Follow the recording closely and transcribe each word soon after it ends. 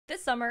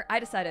This summer, I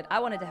decided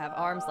I wanted to have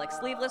arms like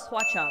sleeveless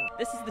Hua Cheng.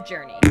 This is the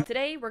journey.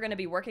 Today, we're gonna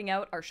be working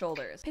out our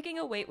shoulders. Picking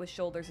a weight with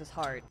shoulders is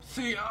hard.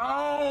 See,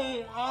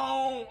 I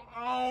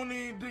don't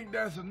even think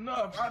that's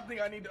enough. I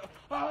think I need to,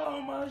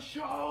 my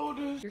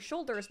shoulders. Your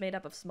shoulder is made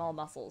up of small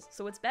muscles,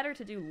 so it's better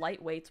to do light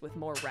weights with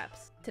more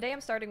reps. Today, I'm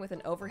starting with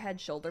an overhead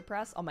shoulder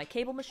press on my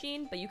cable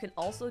machine, but you can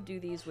also do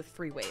these with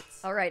free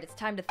weights. Alright, it's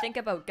time to think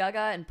about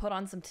Gaga and put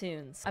on some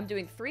tunes. I'm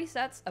doing 3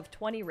 sets of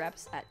 20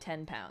 reps at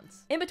 10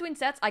 pounds. In between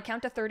sets, I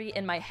count to 30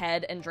 in my head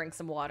and drink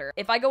some water.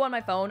 If I go on my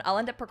phone, I'll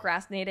end up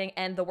procrastinating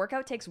and the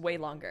workout takes way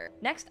longer.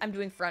 Next, I'm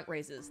doing front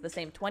raises, the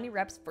same 20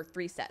 reps for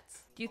 3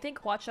 sets. Do you think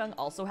Hua Cheng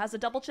also has a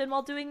double chin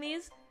while doing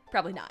these?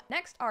 Probably not.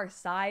 Next are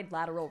side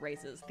lateral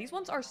raises. These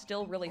ones are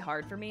still really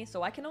hard for me,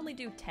 so I can only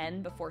do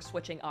 10 before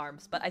switching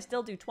arms, but I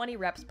still do 20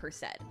 reps per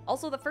set.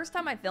 Also, the first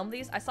time I filmed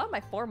these, I saw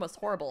my form was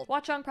horrible. Hua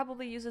Cheng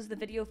probably uses the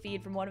video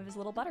feed from one of his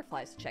little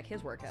butterflies to check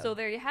his workout. So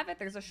there you have it,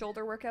 there's a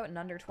shoulder workout in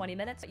under 20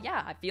 minutes.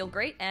 Yeah, I feel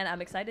great, and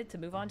I'm excited to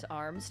move on to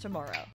arms tomorrow.